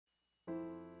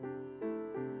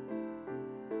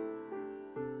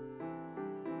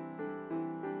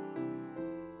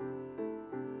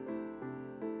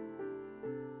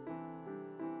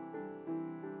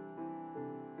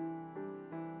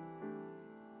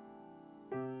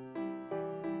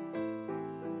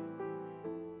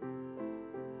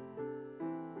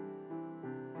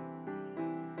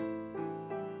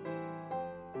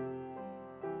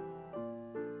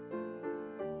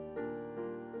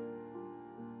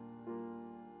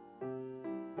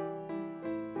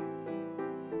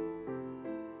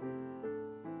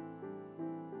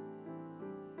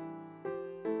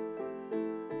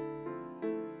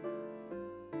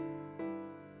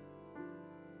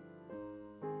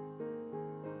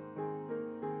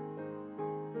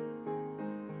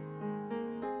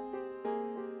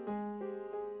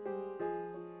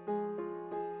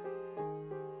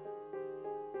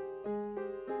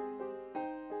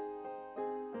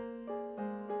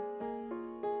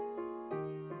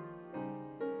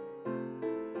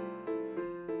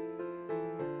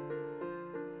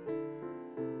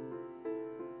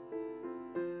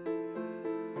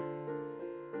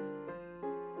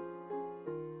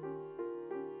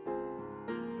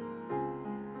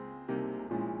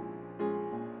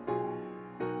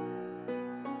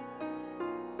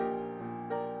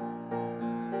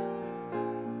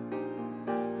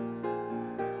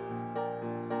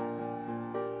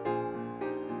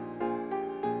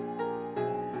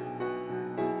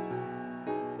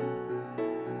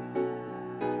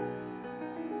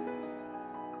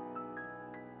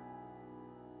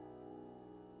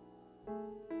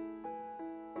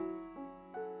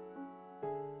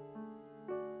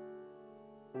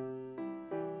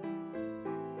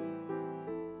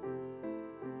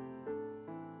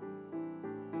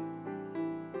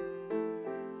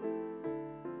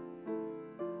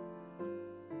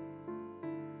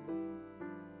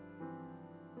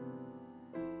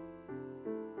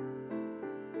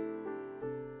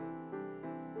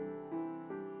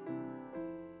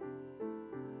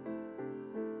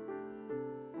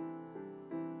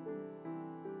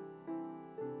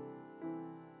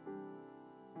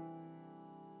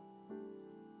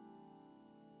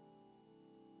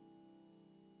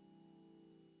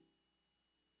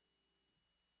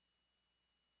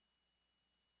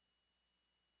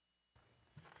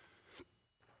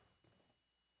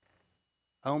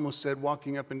I almost said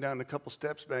walking up and down a couple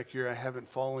steps back here, I haven't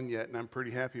fallen yet, and I'm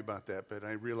pretty happy about that, but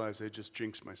I realize I just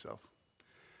jinxed myself.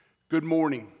 Good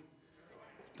morning.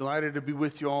 Delighted to be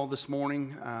with you all this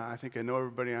morning. I think I know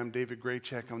everybody. I'm David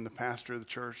Graycheck. I'm the pastor of the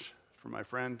church for my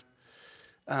friend.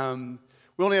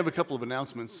 We only have a couple of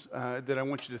announcements that I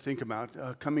want you to think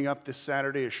about. Coming up this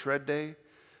Saturday is Shred Day.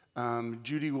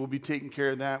 Judy will be taking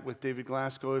care of that with David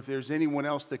Glasgow. If there's anyone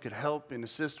else that could help and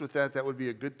assist with that, that would be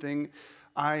a good thing.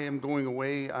 I am going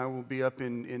away. I will be up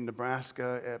in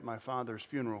Nebraska at my father's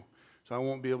funeral, so I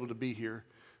won't be able to be here.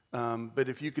 But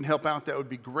if you can help out, that would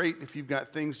be great. If you've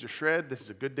got things to shred, this is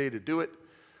a good day to do it.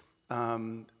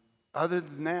 Other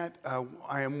than that,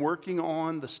 I am working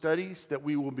on the studies that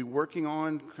we will be working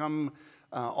on come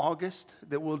August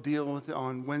that we'll deal with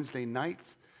on Wednesday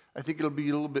nights. I think it'll be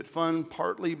a little bit fun,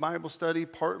 partly Bible study,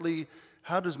 partly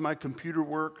how does my computer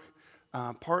work,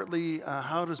 partly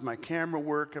how does my camera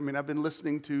work. I mean, I've been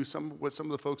listening to what some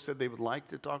of the folks said they would like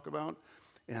to talk about,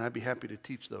 and I'd be happy to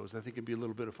teach those. I think it'd be a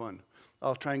little bit of fun.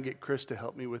 I'll try and get Chris to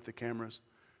help me with the cameras.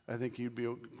 I think he'd be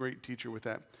a great teacher with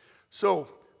that. So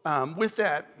with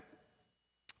that,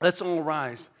 let's all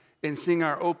rise and sing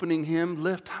our opening hymn,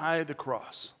 Lift High the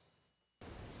Cross.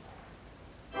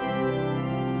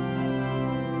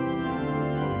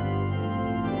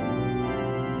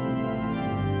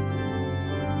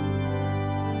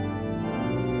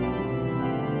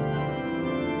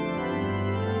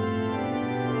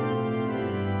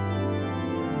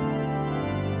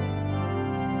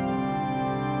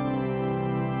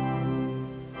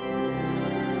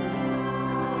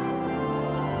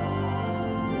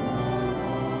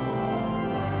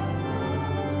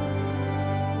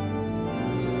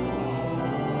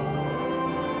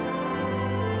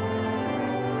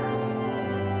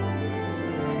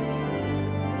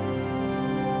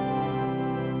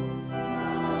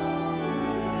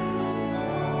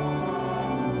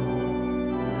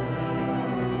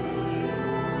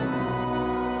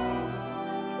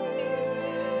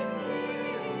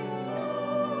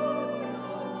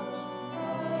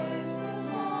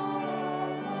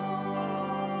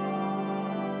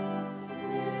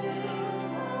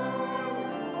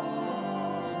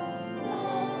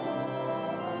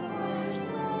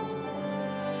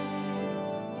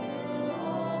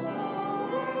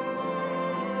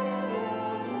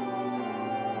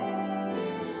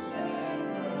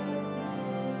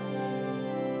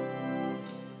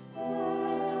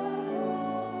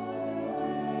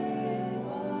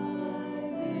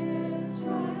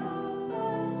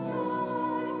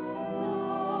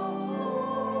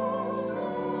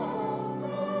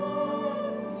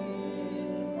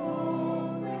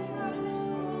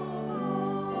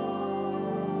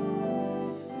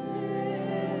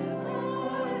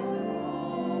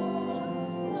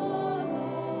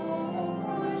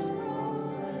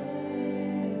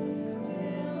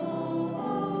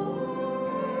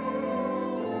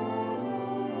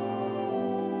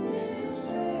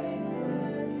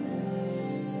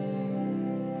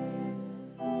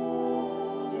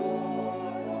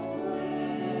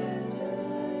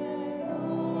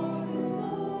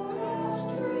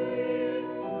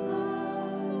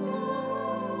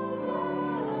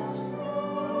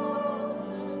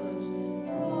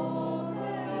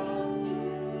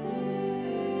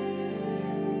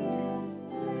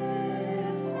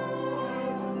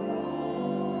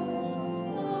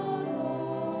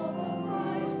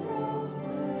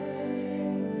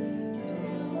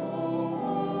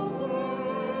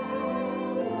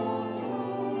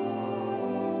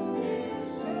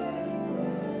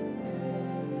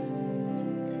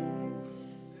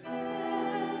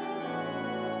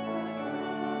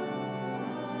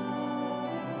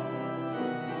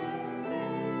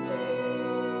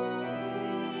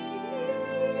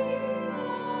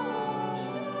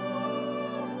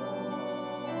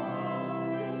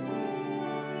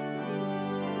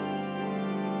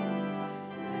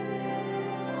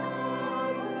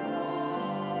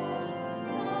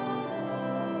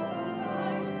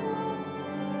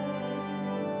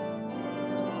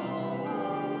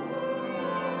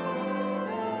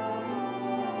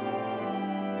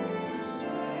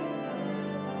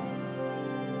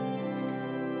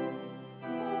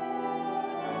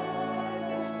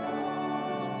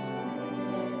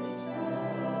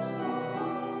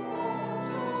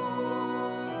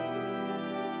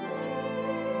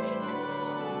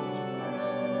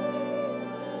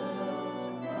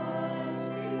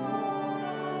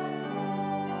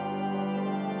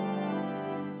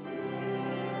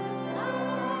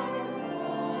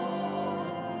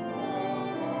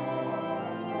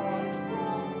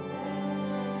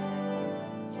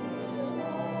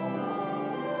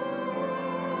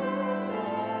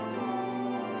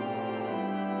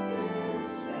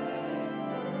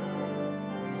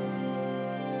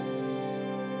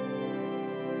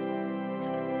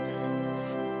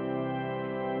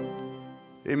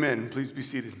 Amen. Please be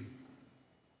seated.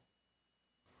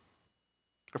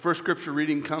 Our first scripture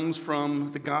reading comes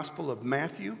from the Gospel of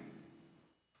Matthew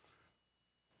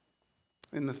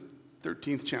in the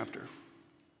 13th chapter.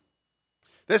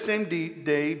 That same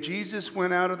day, Jesus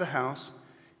went out of the house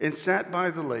and sat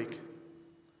by the lake.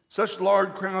 Such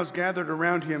large crowds gathered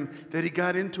around him that he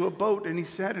got into a boat and he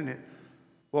sat in it,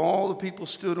 while all the people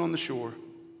stood on the shore.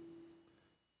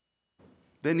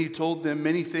 Then he told them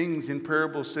many things in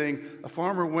parables, saying, a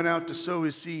farmer went out to sow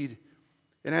his seed,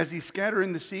 and as he scattered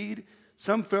in the seed,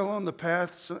 some fell on the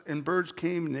path, and birds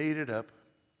came and ate it up.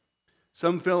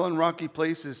 Some fell on rocky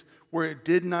places where it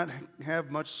did not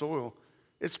have much soil.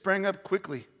 It sprang up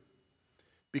quickly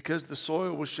because the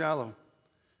soil was shallow.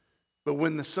 But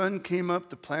when the sun came up,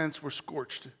 the plants were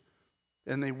scorched,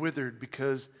 and they withered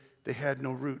because they had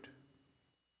no root.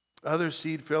 Other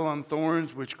seed fell on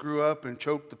thorns, which grew up and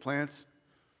choked the plants.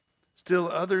 Still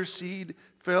other seed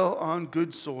fell on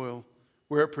good soil,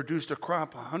 where it produced a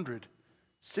crop 100,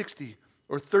 60,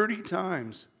 or 30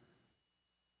 times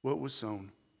what was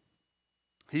sown.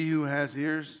 He who has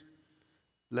ears,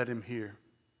 let him hear.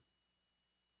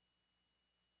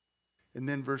 And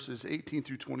then verses 18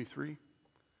 through 23.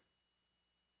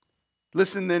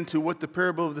 Listen then to what the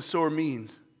parable of the sower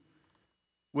means.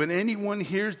 When anyone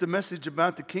hears the message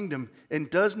about the kingdom and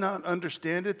does not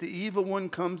understand it, the evil one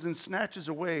comes and snatches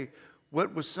away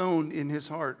what was sown in his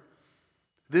heart.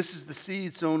 This is the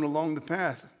seed sown along the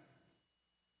path.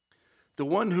 The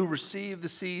one who received the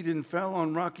seed and fell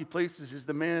on rocky places is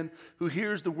the man who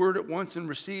hears the word at once and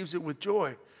receives it with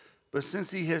joy. But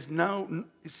since he has no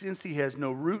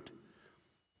root,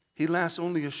 he lasts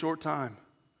only a short time.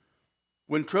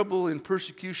 When trouble and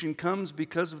persecution comes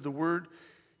because of the word,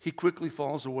 he quickly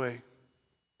falls away.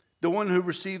 The one who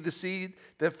received the seed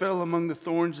that fell among the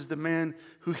thorns is the man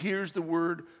who hears the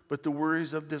word, but the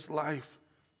worries of this life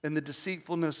and the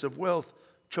deceitfulness of wealth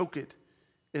choke it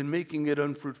and making it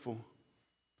unfruitful.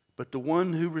 But the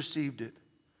one who received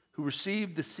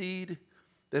the seed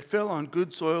that fell on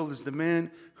good soil is the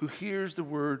man who hears the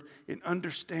word and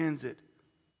understands it.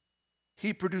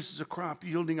 He produces a crop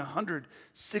yielding 100,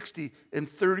 60, and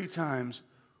 30 times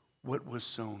what was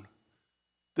sown.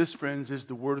 This, friends, is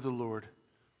the word of the Lord.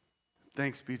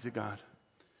 Thanks be to God.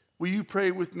 Will you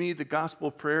pray with me the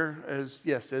gospel prayer as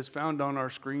found on our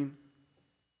screen?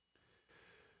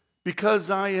 Because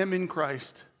I am in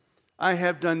Christ, I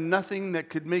have done nothing that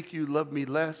could make you love me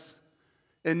less,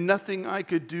 and nothing I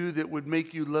could do that would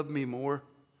make you love me more.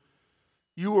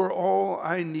 You are all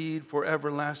I need for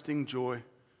everlasting joy.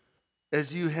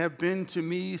 As you have been to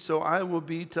me, so I will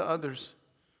be to others.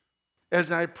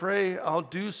 As I pray, I'll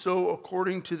do so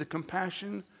according to the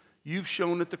compassion you've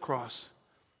shown at the cross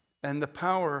and the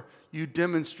power you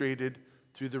demonstrated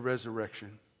through the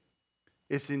resurrection.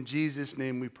 It's in Jesus'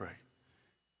 name we pray.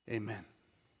 Amen.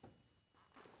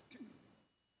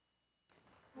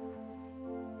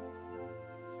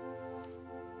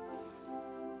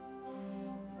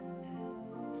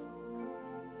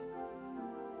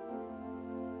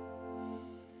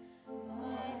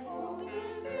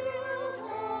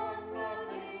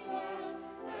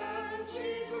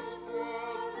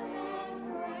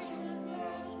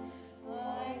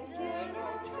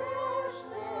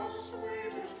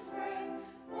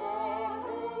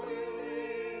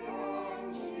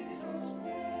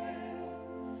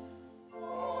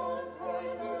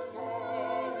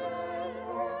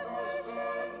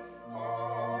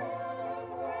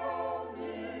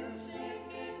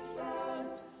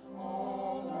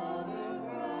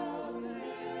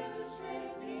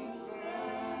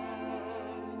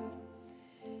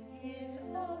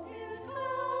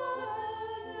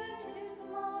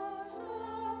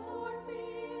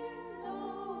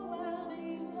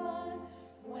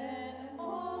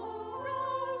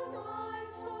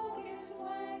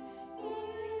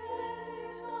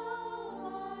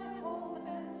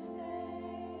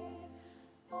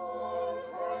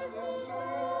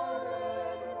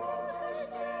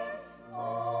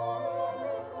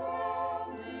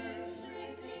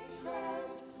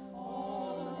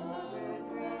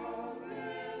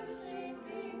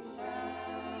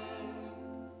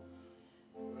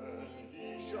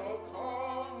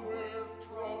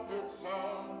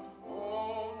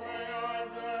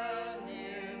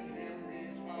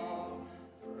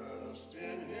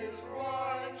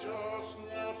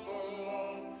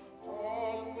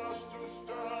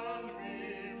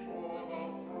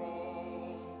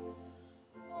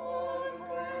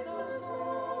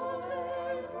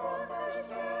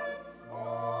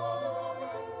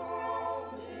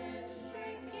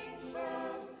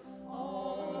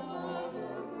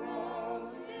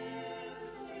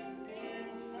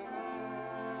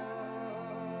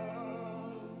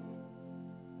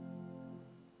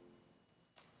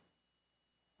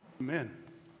 Amen.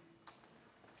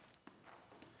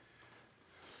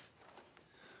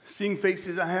 Seeing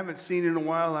faces I haven't seen in a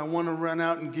while, I want to run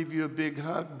out and give you a big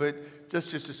hug, but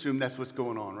just assume that's what's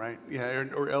going on, right? Yeah,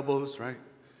 or elbows, right?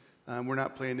 We're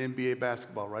not playing NBA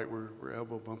basketball, right? We're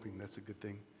elbow bumping. That's a good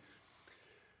thing.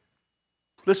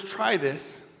 Let's try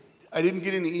this. I didn't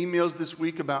get any emails this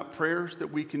week about prayers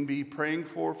that we can be praying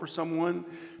for someone,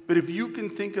 but if you can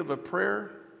think of a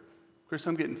prayer, Chris,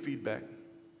 I'm getting feedback.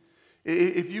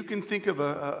 If you can think of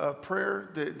a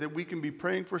prayer that we can be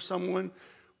praying for someone,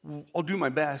 I'll do my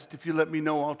best. If you let me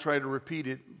know, I'll try to repeat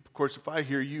it. Of course, if I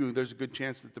hear you, there's a good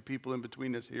chance that the people in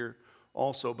between us hear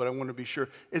also, but I want to be sure.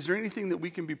 Is there anything that we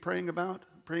can be praying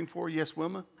for? Yes,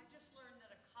 Wilma? I just learned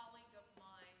that a colleague of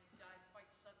mine died quite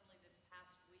suddenly this past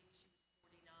week. She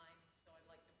was 49, so I'd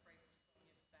like to pray for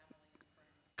Sonia's family and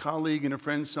friends. Colleague and a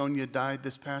friend, Sonia, died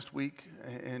this past week,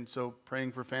 and so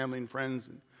praying for family and friends,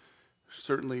 and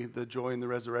certainly the joy in the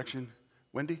resurrection.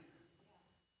 Wendy?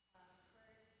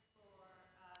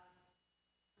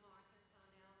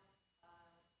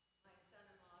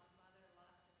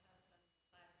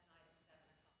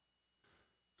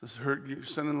 This is your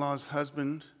son-in-law's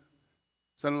husband.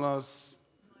 Son-in-law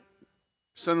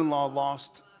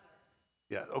lost.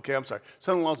 Yeah, okay, I'm sorry.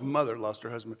 Son-in-law's mother lost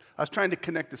her husband. I was trying to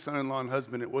connect the son-in-law and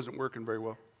husband. It wasn't working very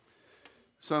well.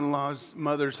 Son-in-law's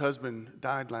mother's husband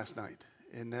died last night,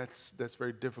 and that's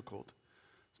very difficult.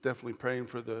 It's definitely praying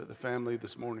for the family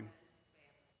this morning.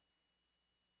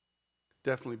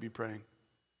 Definitely be praying.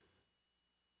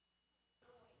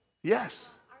 Yes.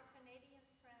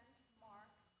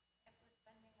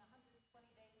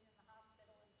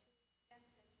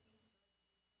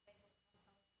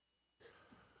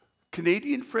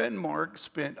 Canadian friend Mark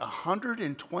spent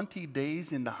 120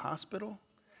 days in the hospital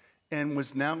and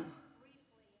was now,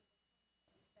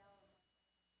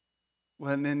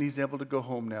 well, and then he's able to go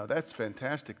home now. That's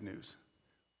fantastic news.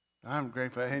 I'm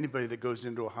grateful. Anybody that goes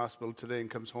into a hospital today and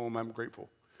comes home, I'm grateful.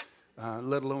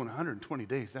 Let alone 120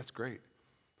 days. That's great.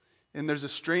 And there's a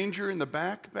stranger in the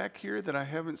back here that I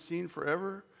haven't seen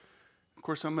forever. Of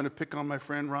course, I'm going to pick on my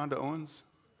friend Rhonda Owens.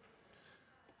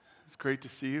 It's great to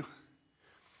see you.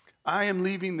 I am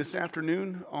leaving this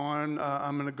afternoon I'm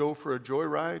going to go for a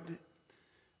joyride.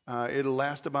 It'll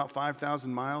last about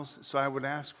 5,000 miles. So I would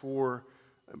ask for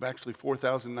actually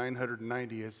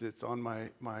 4,990 as it's on my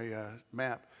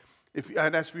map.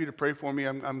 I'd ask for you to pray for me.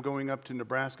 I'm going up to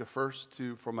Nebraska first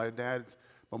for my dad's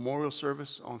memorial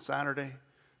service on Saturday.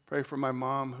 Pray for my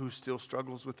mom who still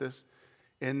struggles with this.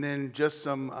 And then just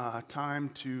some time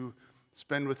to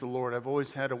spend with the Lord. I've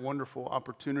always had a wonderful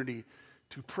opportunity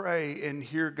to pray and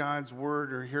hear God's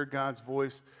word or hear God's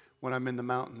voice when I'm in the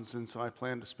mountains. And so I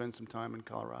plan to spend some time in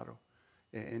Colorado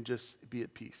and just be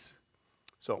at peace.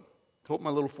 So hope my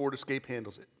little Ford Escape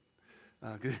handles it.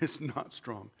 It's not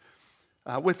strong.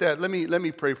 With that, let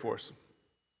me pray for us.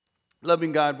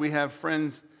 Loving God, we have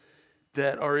friends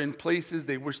that are in places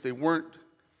they wish they weren't.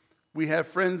 We have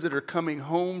friends that are coming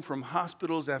home from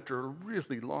hospitals after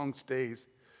really long stays.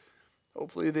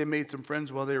 Hopefully they made some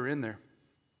friends while they were in there.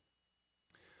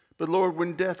 But Lord,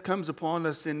 when death comes upon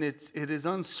us and it is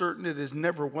uncertain, it is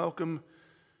never welcome,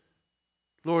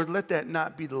 Lord, let that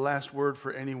not be the last word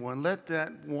for anyone. Let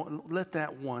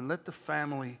the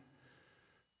family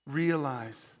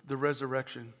realize the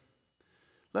resurrection.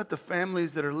 Let the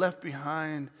families that are left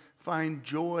behind find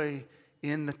joy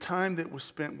in the time that was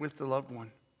spent with the loved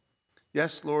one.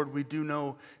 Yes, Lord, we do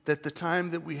know that the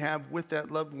time that we have with that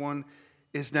loved one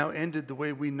is now ended the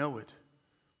way we know it.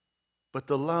 But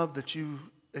the love that you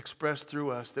express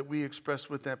through us, that we express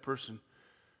with that person,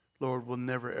 Lord, will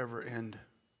never, ever end.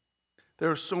 There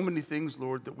are so many things,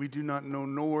 Lord, that we do not know,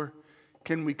 nor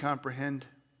can we comprehend.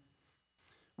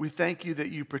 We thank you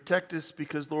that you protect us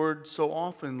because, Lord, so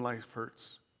often life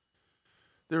hurts.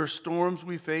 There are storms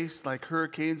we face like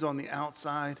hurricanes on the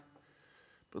outside,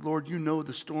 but Lord, you know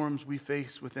the storms we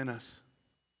face within us.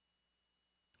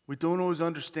 We don't always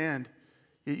understand,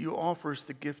 yet you offer us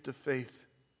the gift of faith.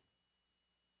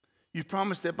 You've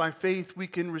promised that by faith we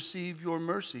can receive your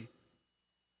mercy.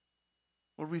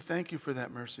 Lord, we thank you for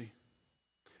that mercy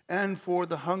and for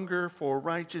the hunger for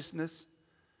righteousness,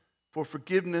 for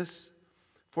forgiveness,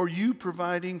 for you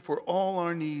providing for all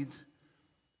our needs,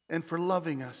 and for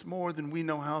loving us more than we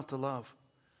know how to love,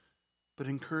 but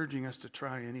encouraging us to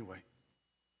try anyway.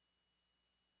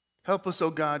 Help us, O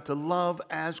God, to love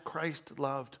as Christ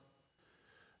loved.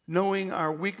 Knowing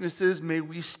our weaknesses, may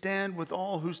we stand with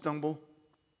all who stumble.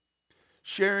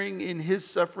 Sharing in his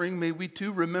suffering, may we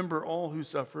too remember all who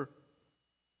suffer.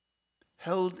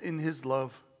 Held in his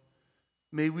love,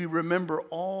 may we remember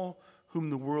all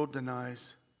whom the world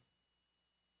denies.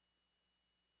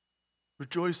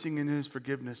 Rejoicing in His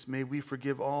forgiveness, may we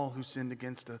forgive all who sinned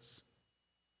against us.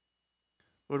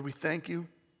 Lord, we thank You,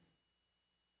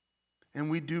 and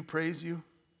we do praise You.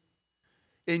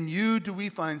 In You do we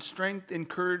find strength and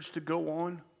courage to go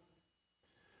on.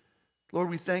 Lord,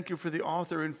 we thank You for the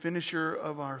author and finisher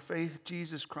of our faith,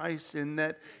 Jesus Christ, and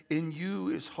that in You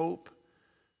is hope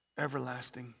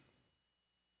everlasting.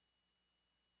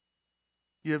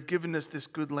 You have given us this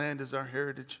good land as our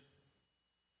heritage.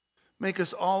 Make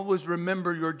us always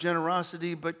remember Your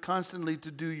generosity, but constantly to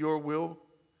do Your will.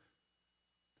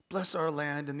 Bless our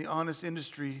land and the honest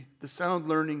industry, the sound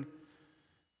learning,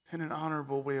 and an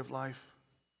honorable way of life.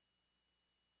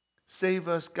 Save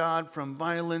us, God, from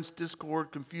violence,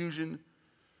 discord, confusion,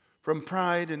 from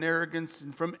pride and arrogance,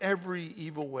 and from every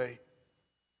evil way.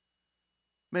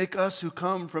 Make us who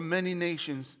come from many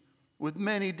nations, with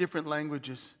many different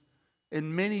languages,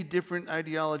 and many different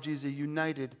ideologies, a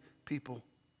united people.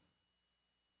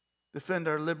 Defend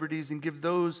our liberties and give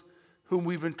those whom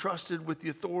we've entrusted with the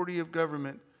authority of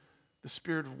government the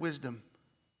spirit of wisdom,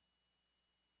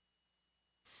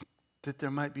 that there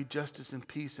might be justice and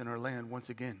peace in our land once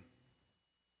again.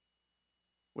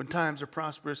 When times are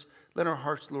prosperous, let our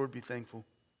hearts, Lord, be thankful.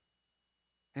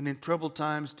 And in troubled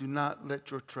times, do not let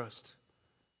Your trust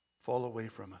fall away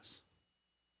from us.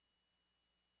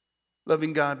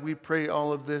 Loving God, we pray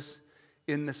all of this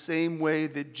in the same way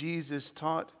that Jesus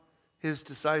taught His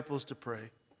disciples to pray,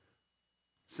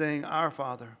 saying, Our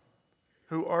Father,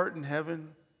 who art in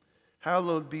heaven,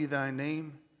 hallowed be Thy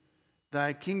name.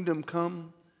 Thy kingdom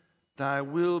come, Thy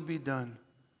will be done.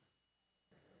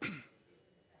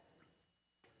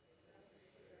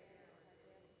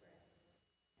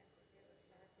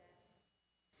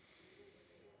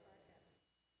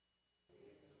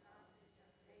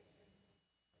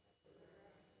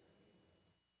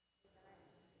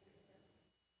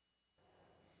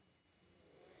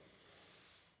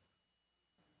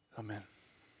 Amen.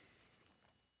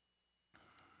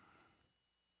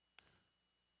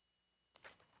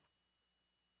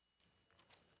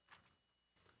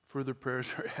 Further prayers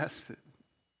are asked to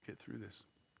get through this.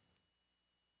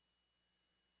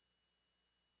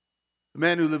 The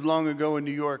man who lived long ago in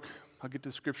New York, I'll get to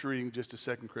the scripture reading in just a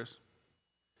second, Chris.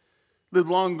 Lived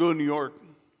long ago in New York,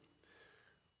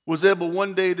 was able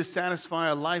one day to satisfy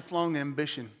a lifelong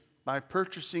ambition by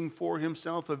purchasing for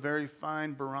himself a very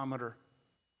fine barometer.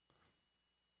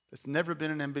 That's never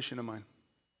been an ambition of mine.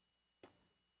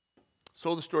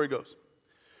 So the story goes.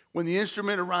 When the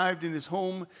instrument arrived in his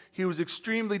home, he was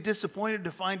extremely disappointed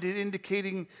to find it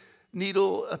indicating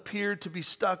needle appeared to be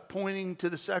stuck, pointing to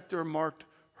the sector marked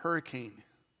hurricane.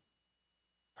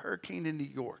 Hurricane in New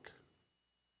York.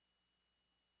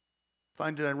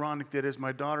 Find it ironic that as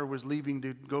my daughter was leaving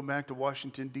to go back to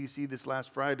Washington, D.C. this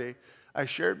last Friday, I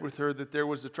shared with her that there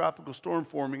was a tropical storm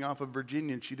forming off of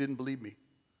Virginia, and she didn't believe me.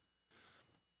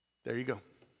 There you go,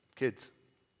 kids.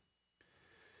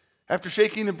 After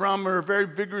shaking the barometer very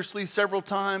vigorously several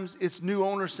times, its new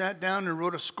owner sat down and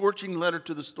wrote a scorching letter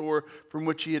to the store from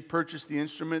which he had purchased the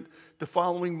instrument. The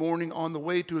following morning, on the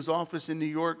way to his office in New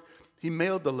York, he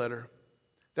mailed the letter.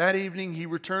 That evening, he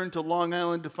returned to Long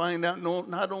Island to find out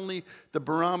not only the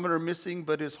barometer missing,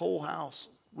 but his whole house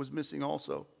was missing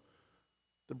also.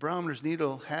 The barometer's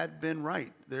needle had been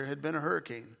right. There had been a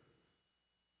hurricane.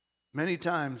 Many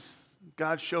times,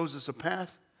 God shows us a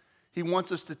path He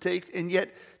wants us to take, and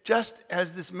yet, just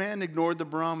as this man ignored the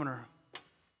barometer,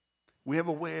 we have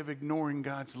a way of ignoring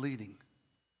God's leading,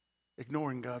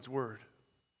 ignoring God's word.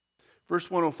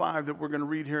 Verse 105 that we're going to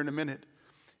read here in a minute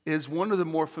is one of the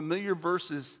more familiar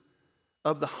verses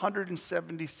of the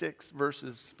 176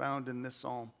 verses found in this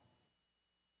psalm.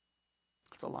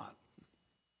 It's a lot.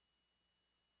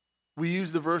 We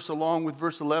use the verse along with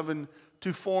verse 11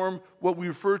 to form what we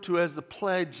refer to as the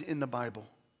pledge in the Bible.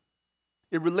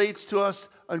 It relates to us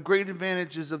on great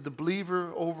advantages of the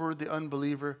believer over the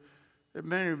unbeliever. There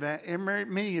are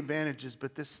many advantages,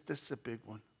 but this is a big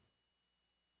one.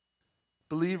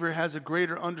 Believer has a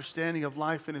greater understanding of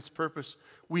life and its purpose.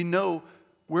 We know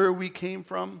where we came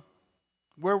from,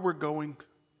 where we're going,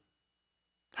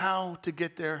 how to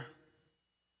get there.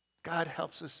 God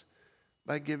helps us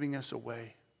by giving us a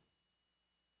way.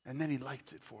 And then He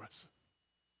lights it for us.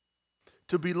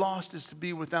 To be lost is to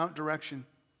be without direction.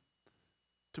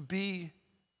 To be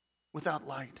without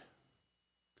light.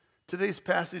 Today's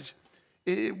passage,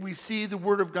 we see the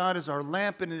Word of God as our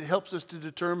lamp, and it helps us to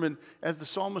determine, as the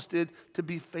psalmist did, to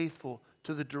be faithful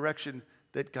to the direction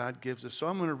that God gives us. So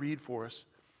I'm going to read for us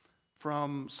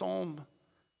from Psalm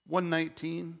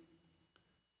 119,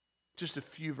 just a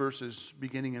few verses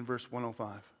beginning in verse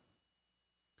 105.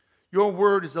 Your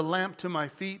word is a lamp to my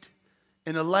feet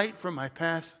and a light for my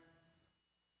path.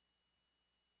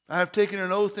 I have taken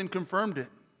an oath and confirmed it,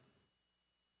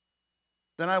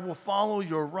 that I will follow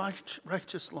your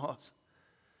righteous laws.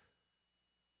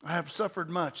 I have suffered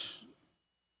much.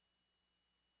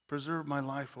 Preserve my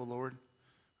life, O Lord,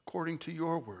 according to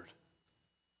your word.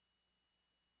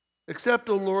 Accept,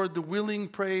 O Lord, the willing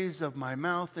praise of my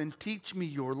mouth and teach me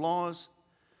your laws.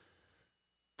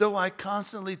 Though I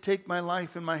constantly take my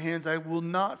life in my hands, I will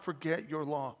not forget your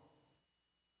law.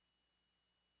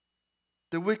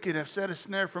 The wicked have set a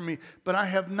snare for me, but I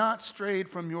have not strayed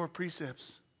from your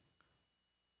precepts.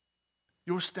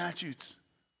 Your statutes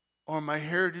are my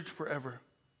heritage forever.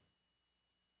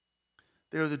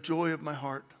 They are the joy of my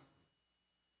heart.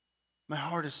 My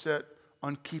heart is set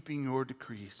on keeping your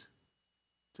decrees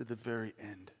to the very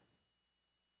end.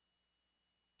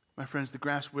 My friends, the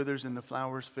grass withers and the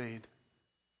flowers fade,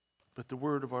 but the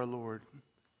word of our Lord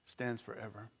stands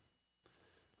forever.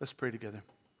 Let's pray together.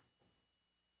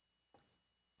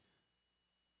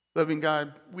 Loving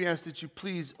God, we ask that you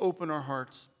please open our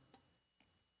hearts,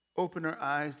 open our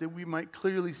eyes, that we might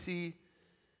clearly see,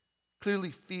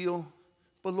 clearly feel.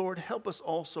 But Lord, help us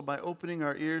also by opening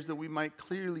our ears that we might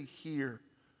clearly hear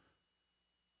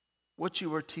what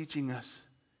you are teaching us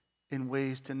in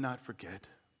ways to not forget.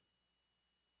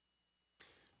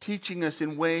 Teaching us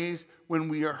in ways when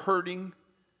we are hurting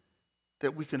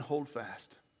that we can hold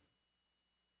fast.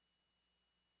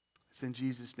 It's in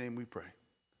Jesus' name we pray.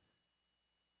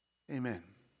 Amen.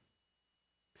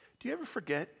 Do you ever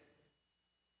forget?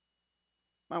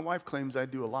 My wife claims I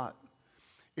do a lot.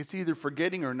 It's either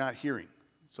forgetting or not hearing.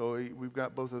 So we've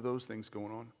got both of those things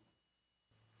going on.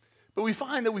 But we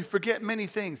find that we forget many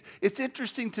things. It's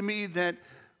interesting to me that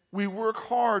we work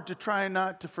hard to try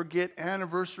not to forget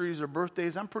anniversaries or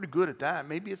birthdays. I'm pretty good at that.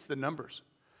 Maybe it's the numbers.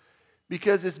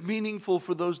 Because it's meaningful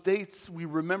for those dates we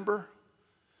remember.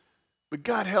 But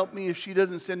God help me if she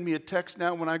doesn't send me a text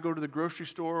now when I go to the grocery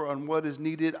store on what is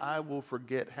needed, I will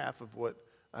forget half of what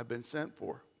I've been sent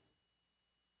for.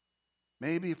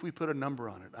 Maybe if we put a number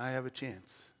on it, I have a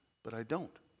chance, but I don't.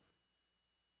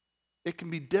 It can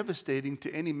be devastating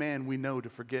to any man we know to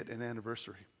forget an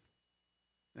anniversary.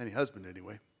 Any husband,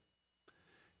 anyway.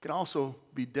 It can also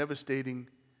be devastating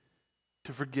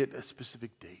to forget a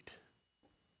specific date.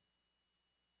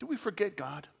 Do we forget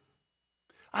God?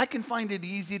 I can find it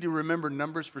easy to remember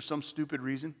numbers for some stupid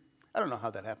reason. I don't know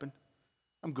how that happened.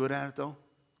 I'm good at it, though.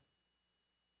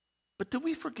 But do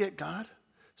we forget God?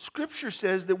 Scripture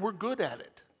says that we're good at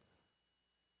it.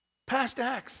 Past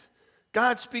acts.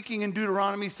 God speaking in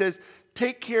Deuteronomy says,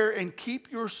 take care and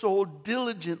keep your soul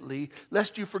diligently,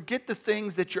 lest you forget the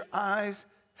things that your eyes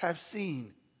have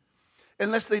seen,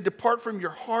 unless they depart from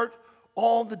your heart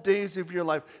all the days of your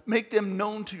life. Make them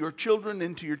known to your children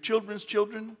and to your children's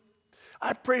children.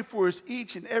 I pray for us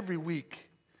each and every week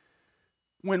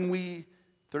when we,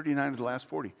 39 of the last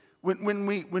 40, when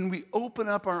we open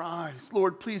up our eyes,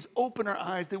 Lord, please open our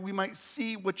eyes that we might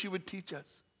see what you would teach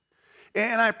us.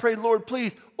 And I pray, Lord,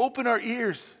 please open our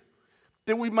ears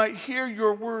that we might hear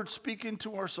your word speak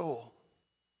into our soul.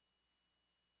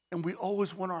 And we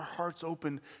always want our hearts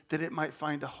open that it might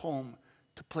find a home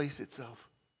to place itself.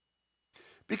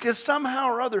 Because somehow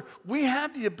or other, we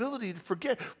have the ability to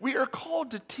forget. We are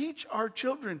called to teach our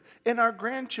children and our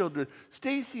grandchildren.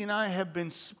 Stacy and I have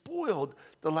been spoiled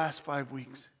the last 5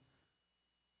 weeks.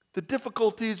 The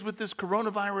difficulties with this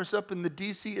coronavirus up in the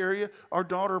D.C. area, our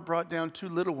daughter brought down 2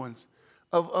 little ones.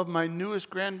 Of my newest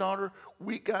granddaughter,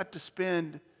 we got to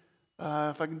spend,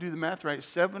 if I can do the math right,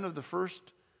 7 of the first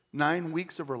 9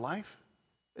 weeks of her life,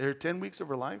 or 10 weeks of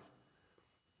her life.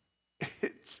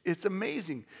 It's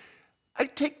amazing. I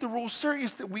take the rule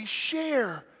serious that we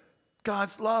share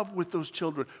God's love with those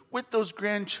children, with those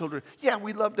grandchildren. Yeah,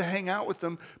 we love to hang out with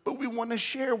them, but we want to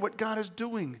share what God is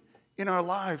doing in our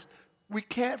lives. We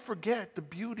can't forget the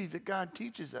beauty that God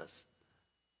teaches us,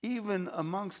 even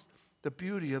amongst the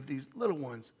beauty of these little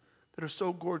ones that are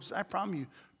so gorgeous. I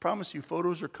promise you,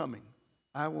 photos are coming.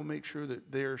 I will make sure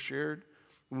that they are shared.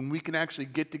 When we can actually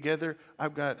get together, I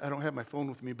don't have my phone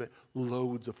with me, but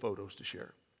loads of photos to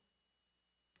share.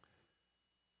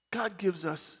 God gives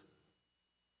us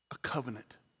a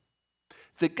covenant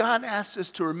that God asks us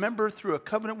to remember through a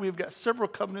covenant. We've got several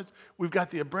covenants. We've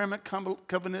got the Abrahamic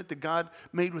covenant that God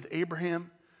made with Abraham.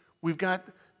 We've got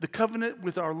the covenant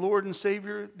with our Lord and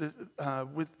Savior,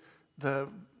 with the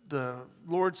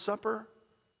Lord's Supper,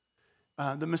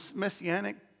 the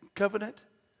Messianic covenant.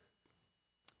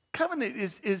 Covenant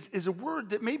is a word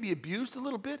that may be abused a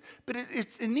little bit, but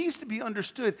it needs to be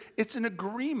understood. It's an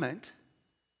agreement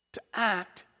to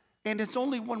act, and it's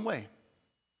only one way.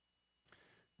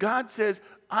 God says,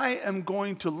 I am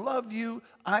going to love you.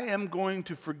 I am going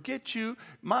to forget you.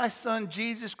 My son,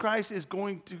 Jesus Christ, is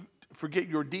going to forget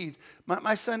your deeds.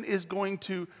 My son is going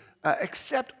to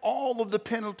accept all of the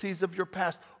penalties of your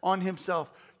past on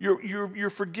himself. You're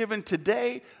forgiven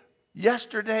today,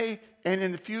 yesterday, and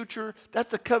in the future.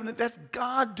 That's a covenant. That's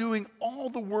God doing all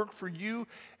the work for you,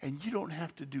 and you don't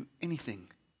have to do anything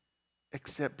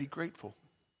except be grateful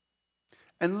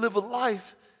and live a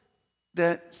life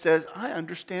that says, I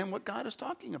understand what God is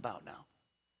talking about now.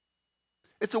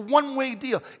 It's a one-way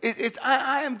deal.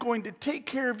 I am going to take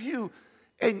care of you,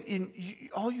 and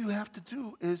all you have to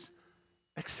do is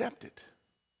accept it.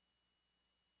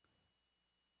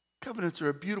 Covenants are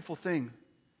a beautiful thing.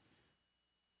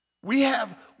 We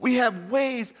have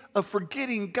ways of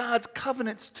forgetting God's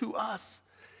covenants to us,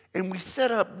 and we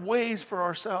set up ways for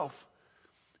ourselves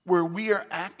where we are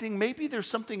acting. Maybe there's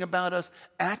something about us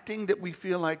acting that we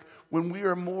feel like when we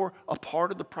are more a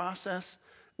part of the process,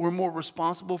 we're more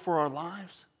responsible for our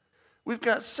lives. We've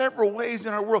got several ways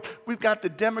in our world. We've got the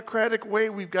Democratic way,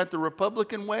 we've got the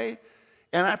Republican way,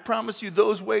 and I promise you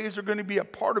those ways are going to be a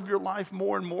part of your life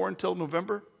more and more until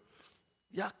November.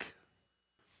 Yuck.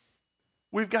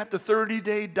 We've got the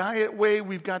 30-day diet way.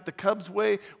 We've got the Cubs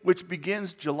way, which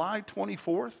begins July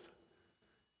 24th.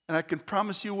 And I can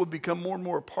promise you will become more and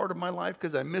more a part of my life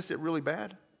because I miss it really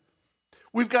bad.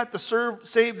 We've got the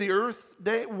Save the Earth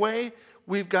day way.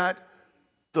 We've got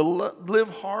the live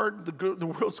hard, the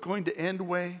world's going to end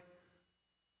way.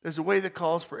 There's a way that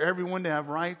calls for everyone to have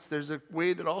rights. There's a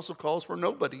way that also calls for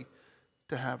nobody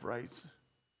to have rights.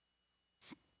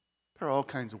 There are all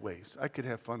kinds of ways. I could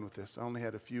have fun with this. I only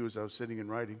had a few as I was sitting and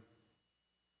writing.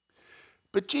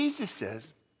 But Jesus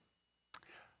says,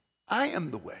 I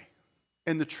am the way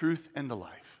and the truth and the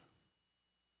life.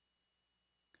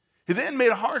 He then made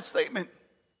a hard statement.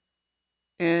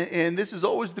 And this is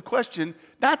always the question,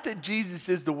 not that Jesus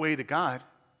is the way to God,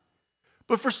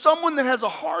 but for someone that has a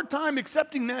hard time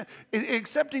accepting that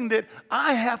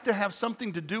I have to have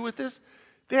something to do with this,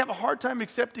 they have a hard time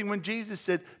accepting when Jesus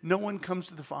said, no one comes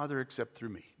to the Father except through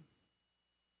me.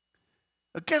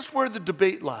 Now, guess where the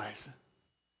debate lies?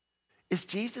 Is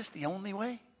Jesus the only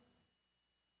way?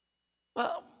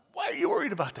 Well, why are you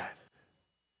worried about that?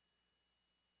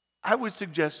 I would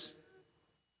suggest,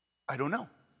 I don't know.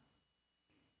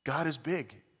 God is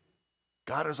big.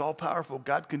 God is all-powerful.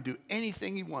 God can do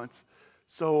anything he wants.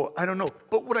 So I don't know.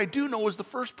 But what I do know is the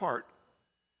first part.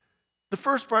 The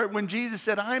first part when Jesus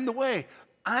said, I am the way.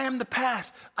 I am the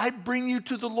path. I bring you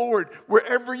to the Lord.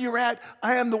 Wherever you're at,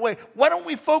 I am the way. Why don't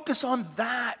we focus on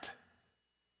that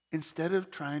instead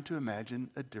of trying to imagine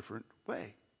a different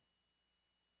way?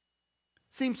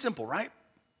 Seems simple, right?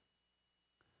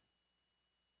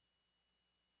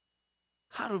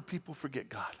 How do people forget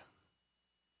God?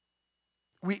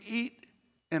 We eat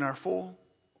and are full.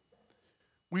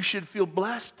 We should feel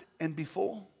blessed and be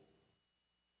full.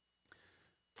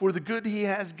 For the good he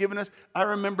has given us. I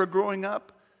remember growing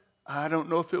up, I don't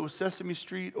know if it was Sesame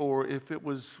Street or if it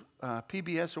was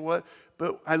PBS or what,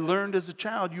 but I learned as a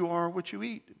child, you are what you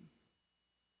eat.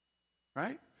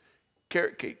 Right?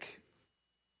 Carrot cake.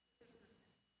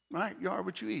 Right? You are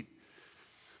what you eat.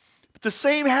 But the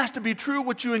same has to be true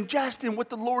what you ingest and what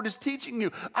the Lord is teaching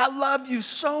you. I love you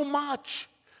so much.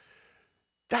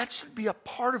 That should be a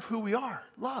part of who we are.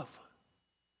 Love.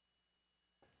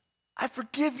 I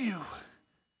forgive you.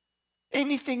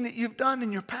 Anything that you've done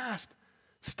in your past,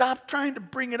 stop trying to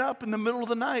bring it up in the middle of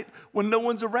the night when no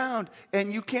one's around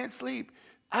and you can't sleep.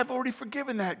 I've already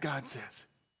forgiven that, God says.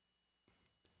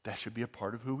 That should be a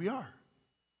part of who we are.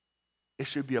 It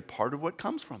should be a part of what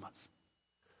comes from us.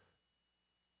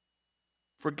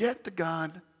 Forget the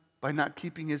God by not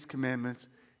keeping his commandments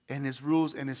and his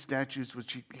rules and his statutes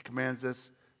which he commands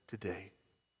us today.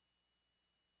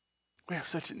 We have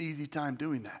such an easy time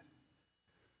doing that.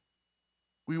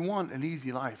 We want an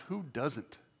easy life. Who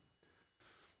doesn't?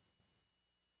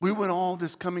 We want all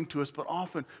this coming to us, but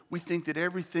often we think that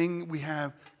everything we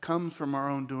have comes from our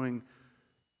own doing,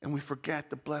 and we forget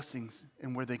the blessings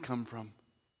and where they come from.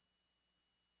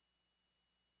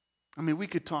 I mean, we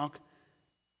could talk,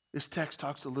 this text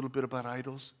talks a little bit about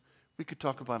idols. We could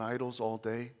talk about idols all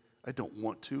day. I don't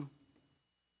want to.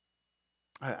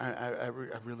 I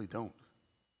really don't.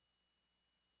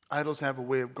 Idols have a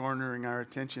way of garnering our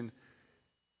attention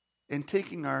and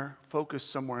taking our focus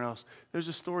somewhere else. There's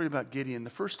a story about Gideon.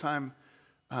 The first time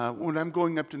when I'm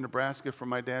going up to Nebraska for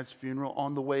my dad's funeral,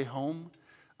 on the way home,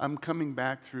 I'm coming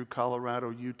back through Colorado,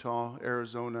 Utah,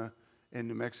 Arizona, and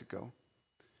New Mexico.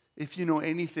 If you know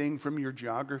anything from your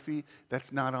geography,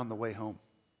 that's not on the way home.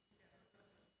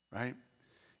 Right?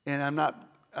 And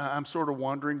I'm sort of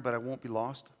wandering, but I won't be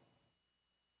lost.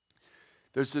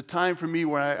 There's a time for me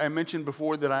where I mentioned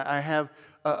before that I have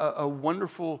a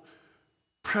wonderful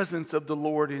presence of the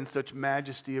Lord in such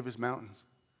majesty of his mountains.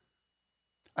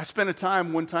 I spent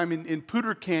one time in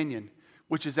Poudre Canyon,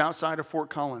 which is outside of Fort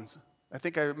Collins. I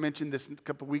think I mentioned this a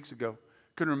couple weeks ago.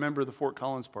 Couldn't remember the Fort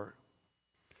Collins part.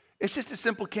 It's just a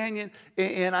simple canyon,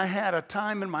 and I had a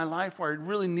time in my life where I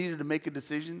really needed to make a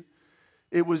decision.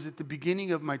 It was at the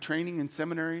beginning of my training in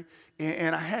seminary,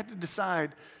 and I had to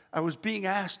decide. I was being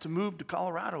asked to move to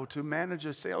Colorado to manage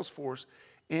a sales force,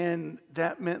 and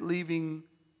that meant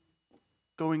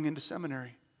going into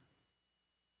seminary.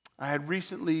 I had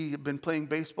recently been playing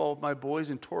baseball with my boys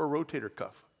and tore a rotator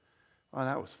cuff. Oh,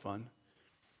 that was fun.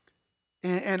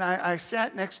 And I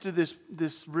sat next to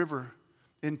this river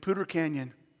in Poudre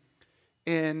Canyon,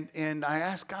 and I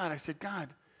asked God, I said, God,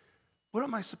 what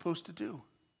am I supposed to do?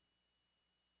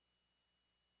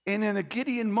 And in a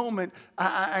Gideon moment,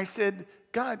 I said,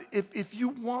 God, if you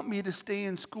want me to stay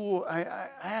in school, I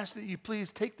ask that you please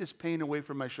take this pain away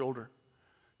from my shoulder.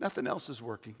 Nothing else is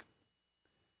working.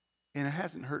 And it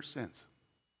hasn't hurt since.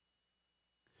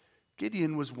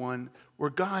 Gideon was one where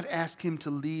God asked him to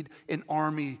lead an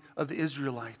army of the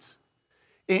Israelites.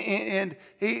 And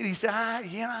he said,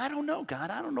 I don't know, God.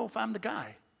 I don't know if I'm the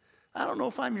guy. I don't know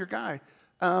if I'm your guy.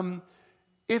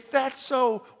 If that's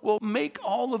so, well, make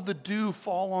all of the dew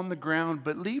fall on the ground,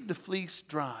 but leave the fleece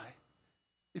dry.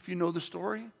 If you know the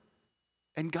story.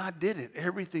 And God did it.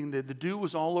 Everything, the dew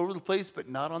was all over the place, but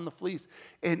not on the fleece.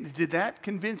 And did that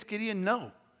convince Gideon?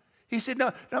 No. He said,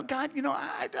 no, God,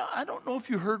 I don't know if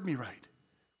you heard me right.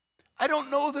 I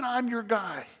don't know that I'm your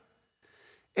guy.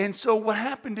 And so what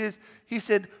happened is, he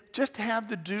said, just have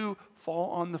the dew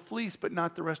fall on the fleece, but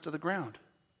not the rest of the ground.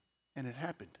 And it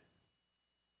happened.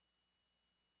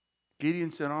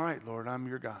 Gideon said, all right, Lord, I'm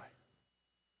your guy.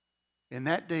 And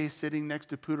that day, sitting next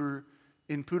to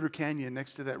in Poudre Canyon,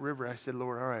 next to that river, I said,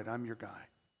 Lord, all right, I'm your guy.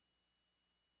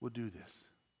 We'll do this.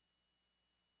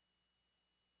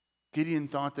 Gideon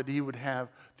thought that he would have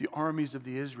the armies of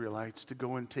the Israelites to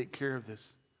go and take care of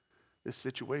this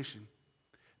situation.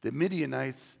 The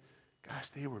Midianites, gosh,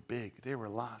 they were big. They were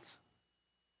lots.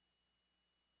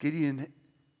 Gideon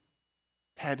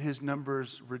had his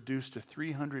numbers reduced to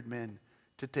 300 men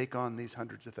to take on these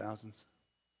hundreds of thousands.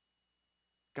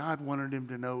 God wanted him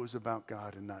to know it was about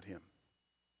God and not him.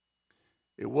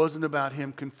 It wasn't about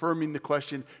him confirming the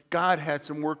question. God had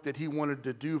some work that he wanted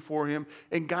to do for him.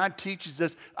 And God teaches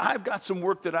us, I've got some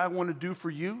work that I want to do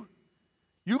for you.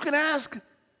 You can ask.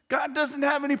 God doesn't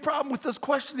have any problem with us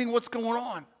questioning what's going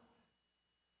on.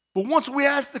 But once we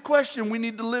ask the question, we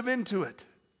need to live into it.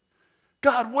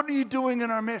 God, what are you doing in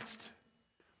our midst?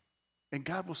 And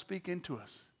God will speak into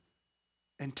us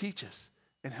and teach us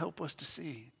and help us to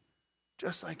see,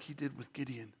 just like he did with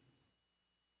Gideon.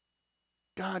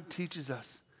 God teaches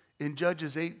us in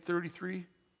Judges 8:33,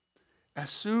 as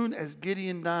soon as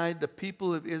Gideon died, the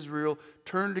people of Israel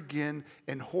turned again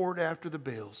and whored after the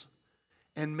Baals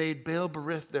and made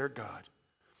Baal-berith their god.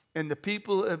 And the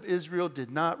people of Israel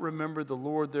did not remember the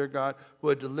Lord their God, who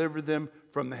had delivered them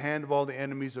from the hand of all the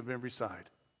enemies of every side.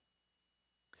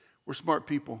 We're smart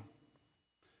people.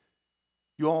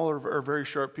 You all are very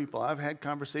sharp people. I've had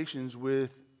conversations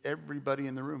with everybody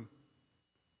in the room.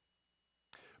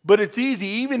 But it's easy.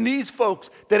 Even these folks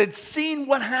that had seen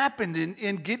what happened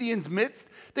in Gideon's midst,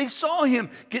 they saw him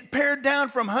get pared down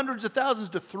from hundreds of thousands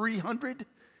to 300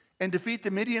 and defeat the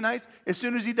Midianites. As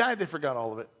soon as he died, they forgot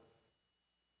all of it.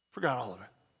 Forgot all of it.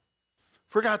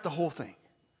 Forgot the whole thing.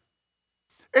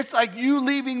 It's like you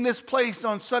leaving this place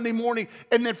on Sunday morning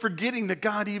and then forgetting that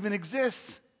God even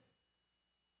exists.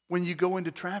 When you go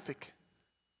into traffic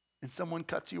and someone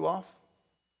cuts you off.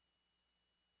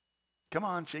 Come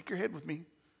on, shake your head with me.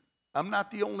 I'm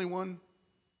not the only one.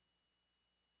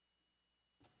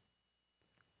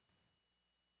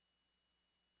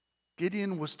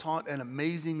 Gideon was taught an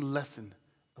amazing lesson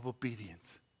of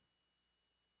obedience.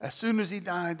 As soon as he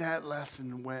died, that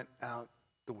lesson went out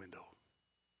the window.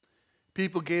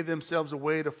 People gave themselves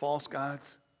away to false gods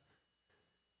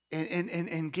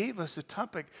and gave us a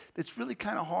topic that's really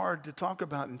kind of hard to talk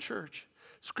about in church.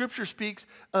 Scripture speaks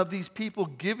of these people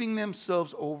giving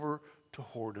themselves over to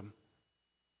whoredom.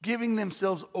 Giving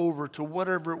themselves over to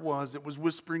whatever it was that was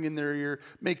whispering in their ear,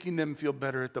 making them feel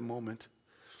better at the moment.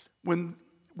 When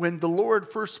the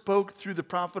Lord first spoke through the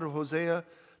prophet of Hosea,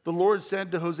 the Lord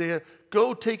said to Hosea,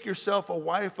 go take yourself a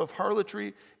wife of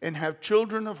harlotry and have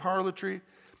children of harlotry,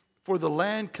 for the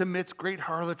land commits great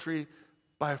harlotry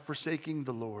by forsaking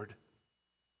the Lord.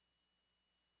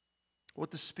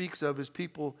 What this speaks of is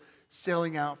people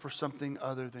selling out for something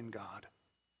other than God.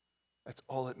 That's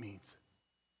all it means.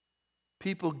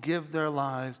 People give their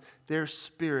lives, their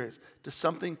spirits, to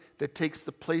something that takes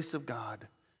the place of God.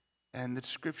 And the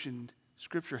description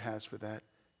Scripture has for that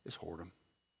is whoredom.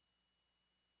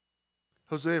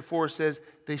 Hosea 4 says,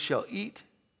 they shall eat,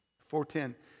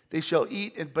 4:10, they shall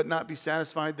eat but not be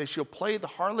satisfied. They shall play the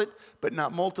harlot but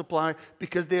not multiply,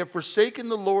 because they have forsaken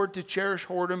the Lord to cherish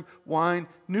whoredom, wine,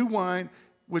 new wine,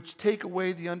 which take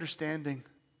away the understanding.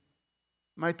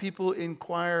 My people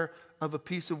inquire of a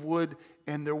piece of wood,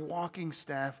 and their walking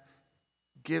staff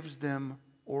gives them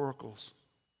oracles.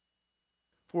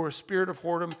 For a spirit of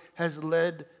whoredom has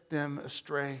led them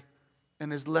astray,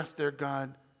 and has left their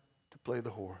God to play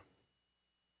the whore.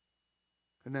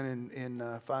 And then in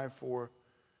 5:4,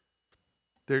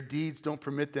 their deeds don't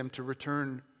permit them to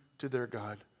return to their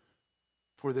God,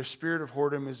 for their spirit of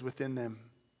whoredom is within them,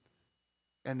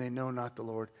 and they know not the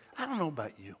Lord. I don't know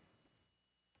about you.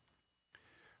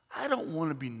 I don't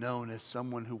want to be known as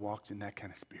someone who walks in that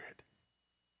kind of spirit.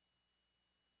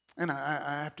 And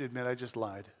I have to admit, I just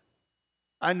lied.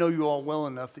 I know you all well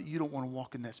enough that you don't want to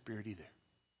walk in that spirit either.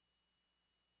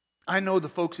 I know the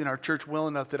folks in our church well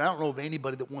enough that I don't know of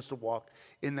anybody that wants to walk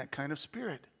in that kind of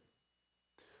spirit.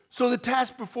 So the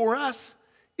task before us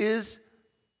is,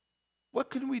 what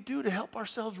can we do to help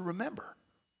ourselves remember?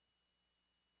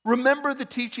 Remember the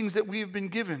teachings that we have been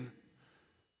given.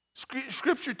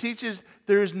 Scripture teaches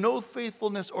there is no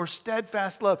faithfulness or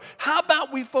steadfast love. How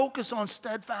about we focus on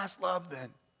steadfast love then?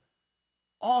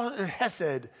 All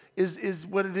hesed is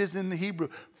what it is in the Hebrew.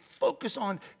 Focus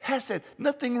on hesed.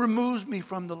 Nothing removes me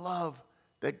from the love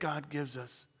that God gives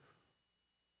us.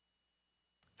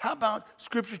 How about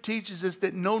Scripture teaches us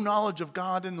that no knowledge of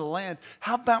God in the land?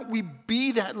 How about we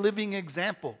be that living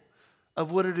example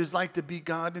of what it is like to be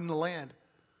God in the land?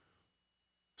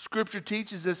 Scripture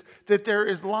teaches us that there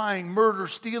is lying, murder,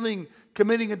 stealing,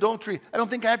 committing adultery. I don't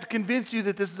think I have to convince you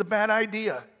that this is a bad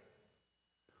idea.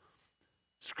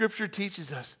 Scripture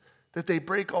teaches us that they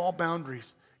break all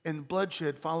boundaries, and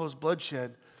bloodshed follows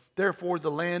bloodshed. Therefore,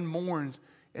 the land mourns,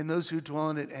 and those who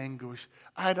dwell in it anguish.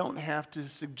 I don't have to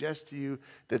suggest to you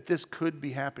that this could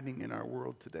be happening in our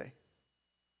world today.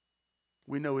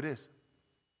 We know it is.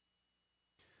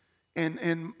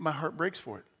 And my heart breaks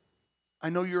for it. I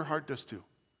know your heart does too.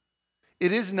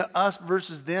 It isn't us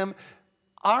versus them.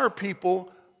 Our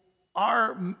people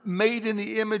are made in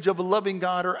the image of a loving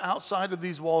God, are outside of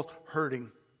these walls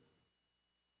hurting.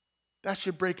 That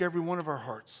should break every one of our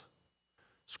hearts.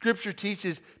 Scripture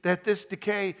teaches that this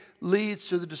decay leads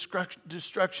to the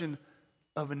destruction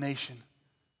of a nation.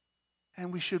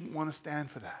 And we shouldn't want to stand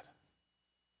for that.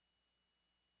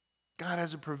 God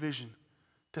has a provision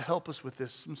to help us with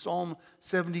this. In Psalm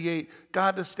 78,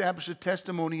 God established a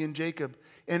testimony in Jacob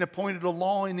and appointed a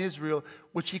law in Israel,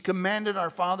 which he commanded our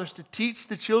fathers to teach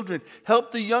the children,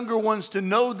 help the younger ones to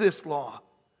know this law,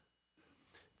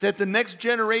 that the next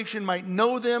generation might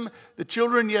know them, the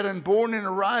children yet unborn, and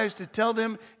arise to tell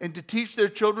them and to teach their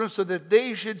children, so that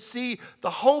they should see the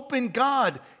hope in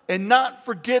God and not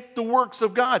forget the works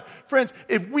of God. Friends,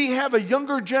 if we have a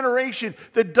younger generation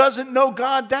that doesn't know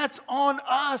God, that's on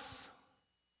us.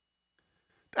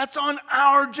 That's on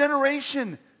our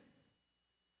generation.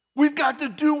 We've got to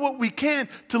do what we can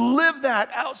to live that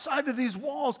outside of these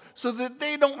walls, so that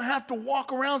they don't have to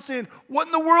walk around saying, what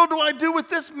in the world do I do with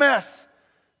this mess?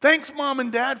 Thanks, Mom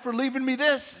and Dad, for leaving me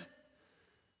this.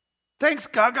 Thanks,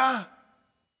 Gaga.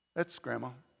 That's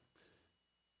Grandma.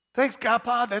 Thanks,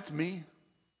 Papa. That's me.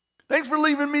 Thanks for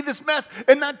leaving me this mess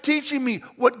and not teaching me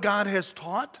what God has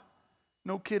taught.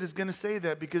 No kid is going to say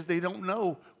that because they don't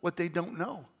know what they don't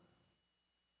know.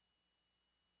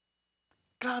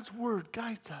 God's Word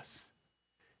guides us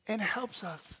and helps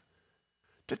us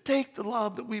to take the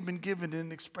love that we've been given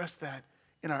and express that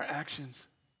in our actions.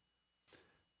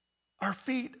 Our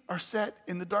feet are set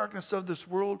in the darkness of this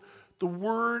world. The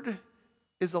Word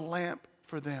is a lamp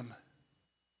for them.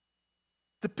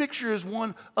 The picture is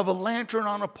one of a lantern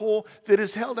on a pole that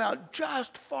is held out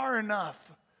just far enough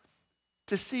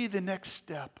to see the next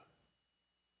step.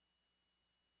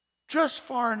 Just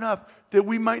far enough that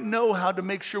we might know how to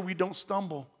make sure we don't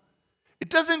stumble. It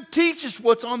doesn't teach us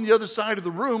what's on the other side of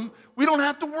the room. We don't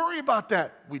have to worry about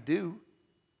that. We do.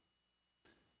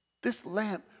 This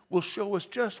lamp will show us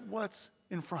just what's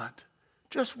in front,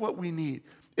 just what we need.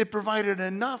 It provided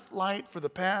enough light for the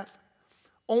path.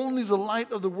 Only the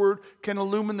light of the Word can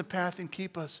illumine the path and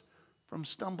keep us from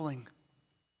stumbling.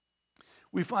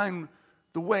 We find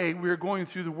the way we are going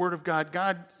through the Word of God.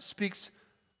 God speaks.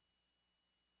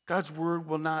 God's Word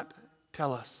will not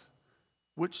tell us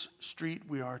which street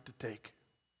we are to take.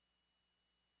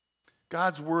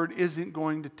 God's Word isn't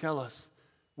going to tell us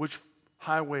which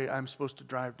highway I'm supposed to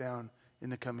drive down in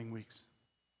the coming weeks.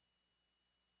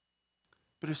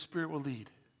 But His Spirit will lead.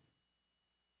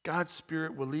 God's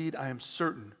Spirit will lead, I am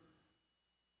certain.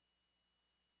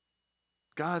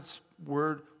 God's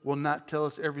Word will not tell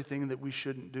us everything that we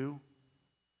shouldn't do.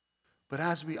 But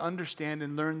as we understand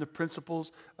and learn the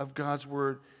principles of God's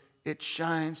Word, it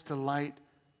shines a light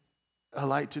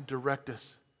to direct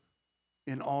us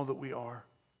in all that we are,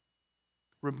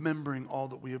 remembering all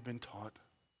that we have been taught.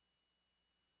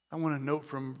 I want to note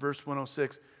from verse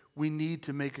 106, we need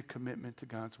to make a commitment to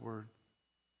God's Word.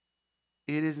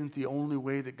 It isn't the only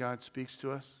way that God speaks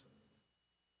to us.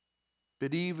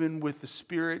 But even with the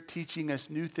Spirit teaching us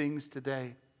new things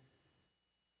today,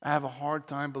 I have a hard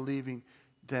time believing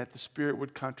that the Spirit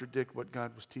would contradict what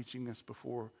God was teaching us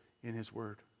before in His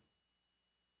Word.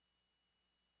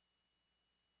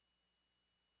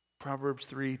 Proverbs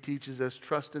 3 teaches us,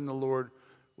 trust in the Lord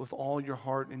with all your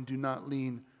heart and do not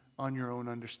lean on your own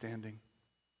understanding.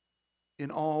 In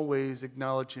all ways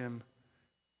acknowledge Him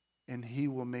and He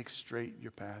will make straight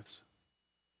your paths.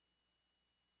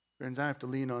 Friends, I have to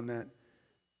lean on that.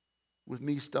 With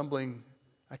me stumbling,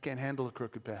 I can't handle a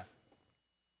crooked path.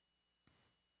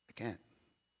 I can't.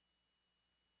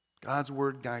 God's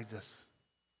Word guides us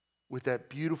with that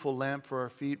beautiful lamp for our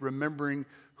feet, remembering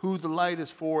who the light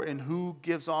is for and who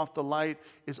gives off the light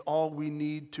is all we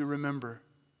need to remember.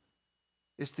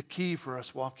 It's the key for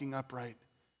us walking upright.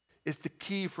 It's the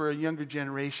key for a younger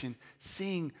generation,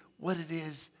 seeing what it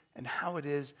is and how it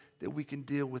is that we can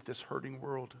deal with this hurting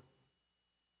world.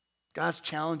 God's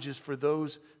challenge is for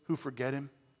those who forget Him.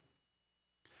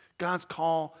 God's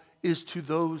call is to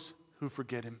those who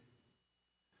forget Him.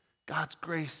 God's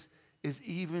grace is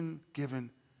even given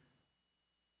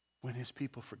when His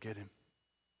people forget Him.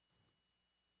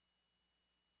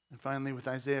 And finally, with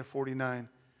Isaiah 49,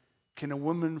 can a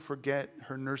woman forget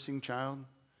her nursing child,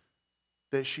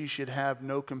 that she should have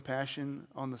no compassion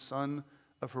on the son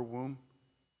of her womb?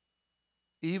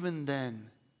 Even then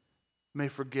may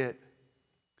forget,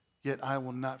 yet I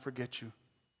will not forget you.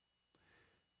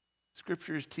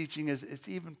 Scripture is teaching us it's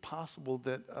even possible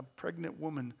that a pregnant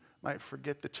woman might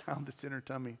forget the child that's in her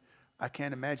tummy. I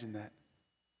can't imagine that.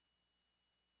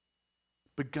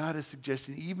 But God is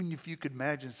suggesting, even if you could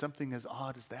imagine something as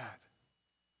odd as that,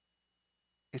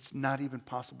 it's not even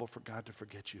possible for God to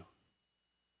forget you.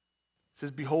 It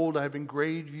says, behold, I have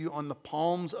engraved you on the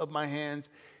palms of my hands.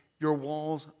 Your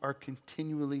walls are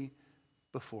continually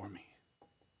before me.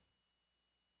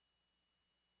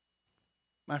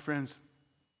 My friends,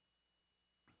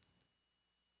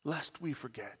 lest we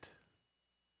forget,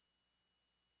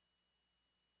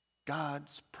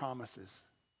 God's promises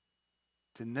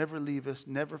to never leave us,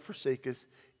 never forsake us,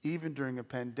 even during a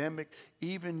pandemic,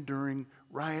 even during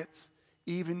riots,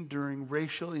 even during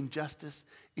racial injustice,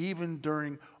 even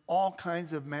during all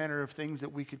kinds of manner of things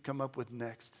that we could come up with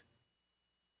next.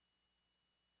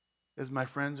 As my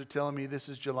friends are telling me, this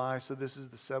is July, so this is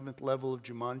the 7th level of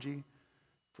Jumanji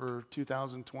for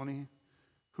 2020.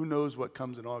 Who knows what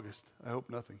comes in August? I hope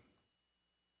nothing.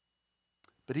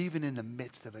 But even in the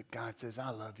midst of it, God says,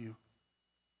 I love you.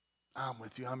 I'm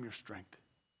with you. I'm your strength.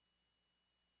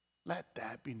 Let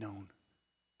that be known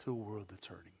to a world that's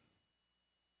hurting.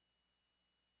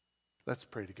 Let's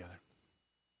pray together.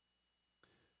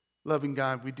 Loving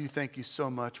God, we do thank you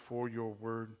so much for your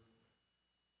word.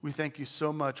 We thank you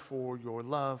so much for your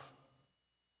love.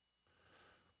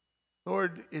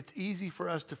 Lord, it's easy for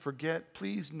us to forget.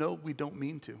 Please note we don't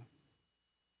mean to.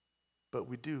 But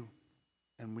we do,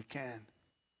 and we can.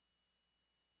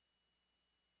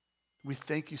 We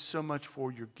thank you so much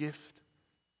for your gift.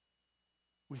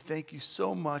 We thank you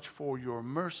so much for your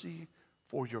mercy,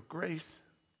 for your grace.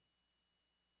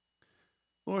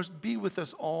 Lord, be with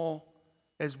us all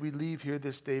as we leave here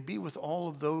this day. Be with all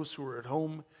of those who are at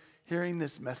home hearing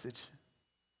this message,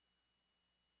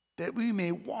 that we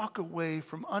may walk away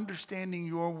from understanding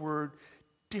your word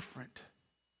different,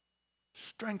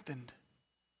 strengthened,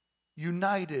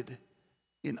 united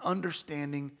in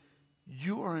understanding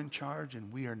you are in charge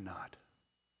and we are not.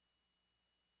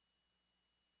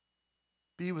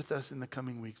 Be with us in the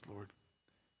coming weeks, Lord.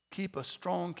 Keep us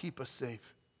strong, keep us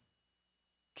safe.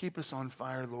 Keep us on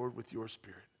fire, Lord, with your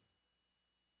Spirit.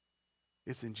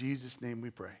 It's in Jesus' name we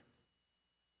pray.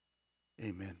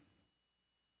 Amen.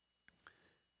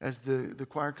 As the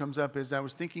choir comes up, as I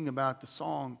was thinking about the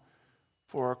song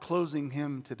for our closing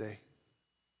hymn today,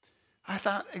 I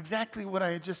thought exactly what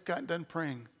I had just got done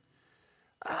praying.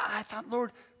 I thought,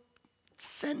 Lord,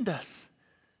 send us.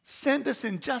 Send us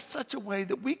in just such a way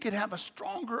that we could have a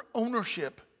stronger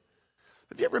ownership.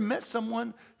 Have you ever met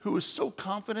someone who is so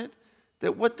confident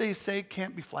that what they say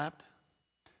can't be flapped?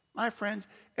 My friends,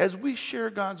 as we share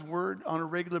God's word on a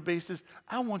regular basis,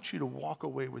 I want you to walk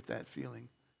away with that feeling.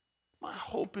 My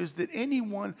hope is that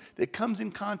anyone that comes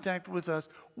in contact with us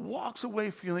walks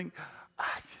away feeling,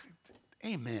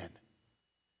 amen.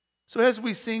 So as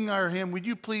we sing our hymn, would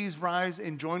you please rise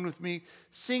and join with me,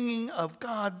 singing of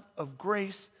God of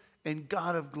grace and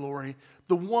God of glory,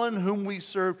 the one whom we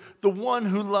serve, the one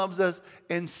who loves us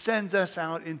and sends us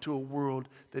out into a world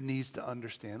that needs to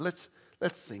understand. Let's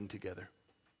sing together.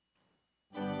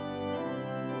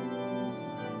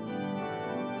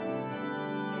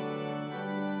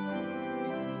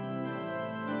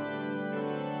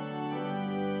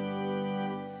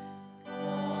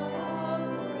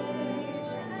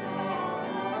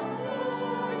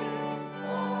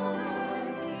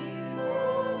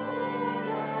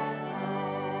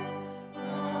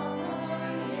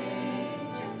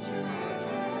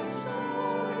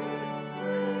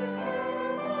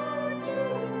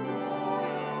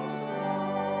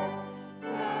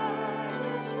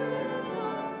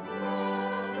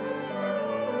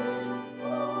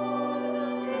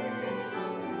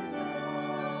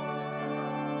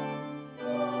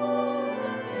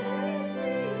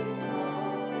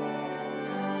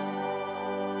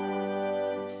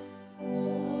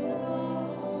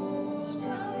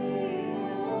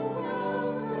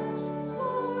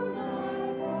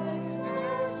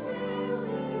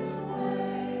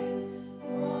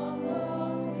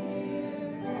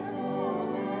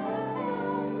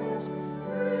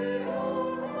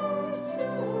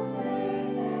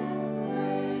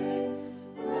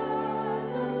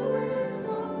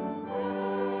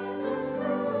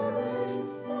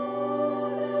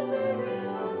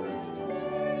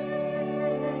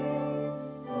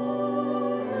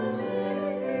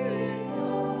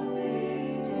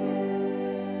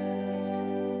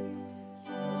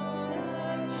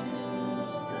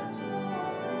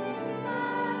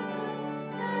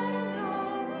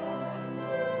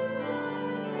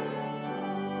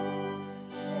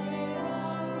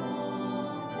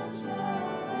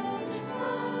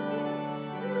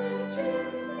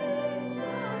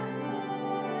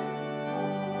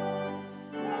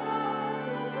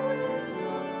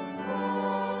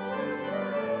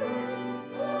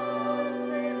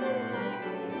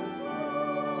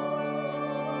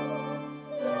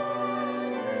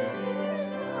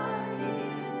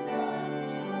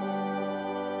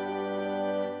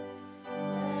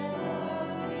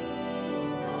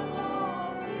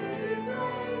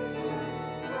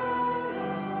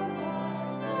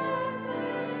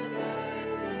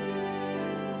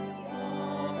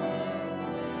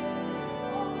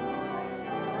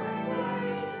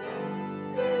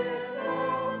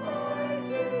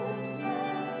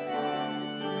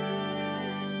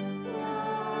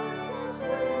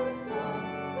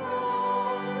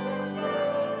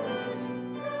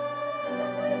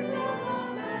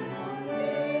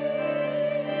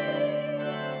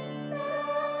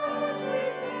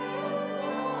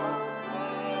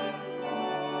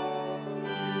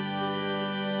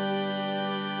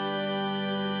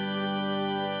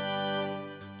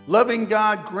 Loving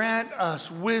God, grant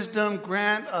us wisdom,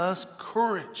 grant us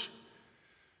courage,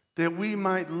 that we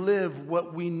might live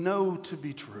what we know to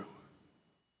be true.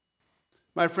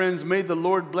 My friends, may the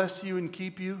Lord bless you and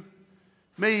keep you.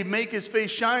 May he make his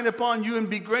face shine upon you and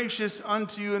be gracious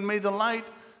unto you. And may the light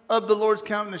of the Lord's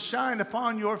countenance shine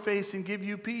upon your face and give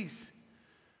you peace.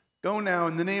 Go now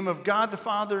in the name of God the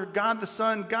Father, God the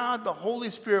Son, God the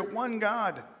Holy Spirit, one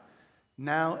God,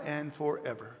 now and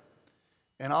forever.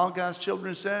 And all God's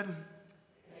children said,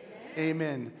 Amen.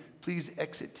 Amen. Please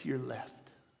exit to your left.